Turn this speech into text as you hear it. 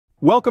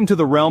Welcome to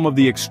the realm of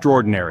the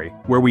extraordinary,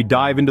 where we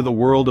dive into the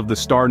world of the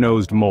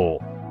star-nosed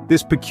mole.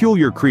 This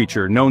peculiar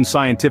creature, known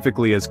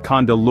scientifically as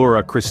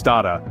Condylura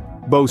cristata,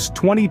 boasts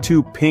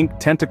 22 pink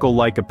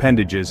tentacle-like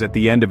appendages at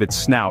the end of its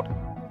snout.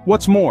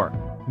 What's more,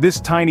 this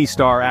tiny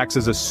star acts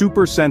as a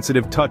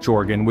super-sensitive touch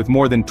organ with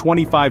more than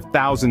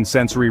 25,000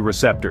 sensory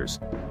receptors.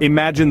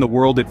 Imagine the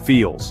world it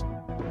feels.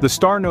 The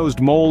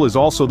star-nosed mole is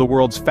also the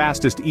world's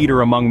fastest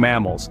eater among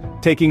mammals,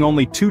 taking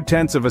only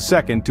 0.2 of a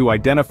second to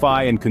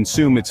identify and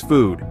consume its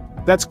food.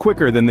 That's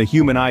quicker than the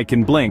human eye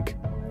can blink.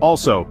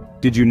 Also,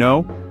 did you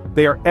know?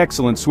 They are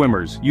excellent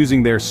swimmers,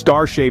 using their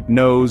star-shaped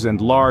nose and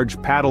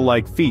large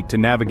paddle-like feet to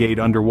navigate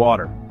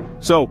underwater.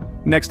 So,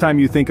 next time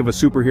you think of a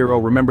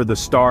superhero, remember the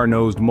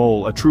star-nosed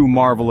mole, a true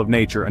marvel of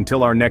nature.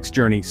 Until our next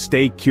journey,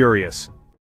 stay curious.